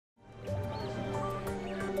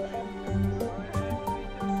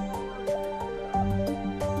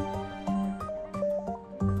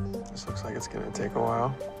it's gonna take a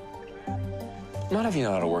while. Not if you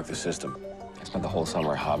know how to work the system. I spent the whole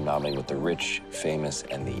summer hobnobbing with the rich, famous,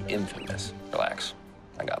 and the infamous. Relax,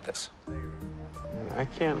 I got this. I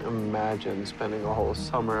can't imagine spending a whole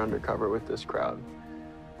summer undercover with this crowd.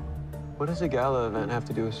 What does a gala event have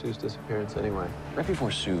to do with Sue's disappearance anyway? Right before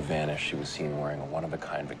Sue vanished, she was seen wearing a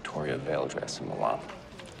one-of-a-kind Victoria veil dress in Milan.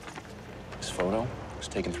 This photo was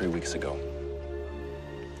taken 3 weeks ago.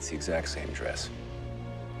 It's the exact same dress.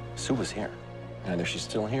 Sue was here. Either she's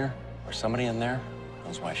still here, or somebody in there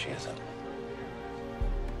knows why she isn't.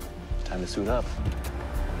 It's time to suit up.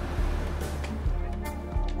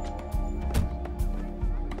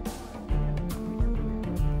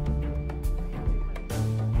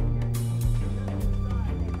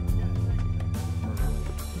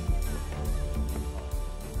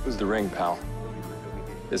 Who's the ring, pal?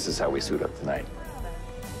 This is how we suit up tonight.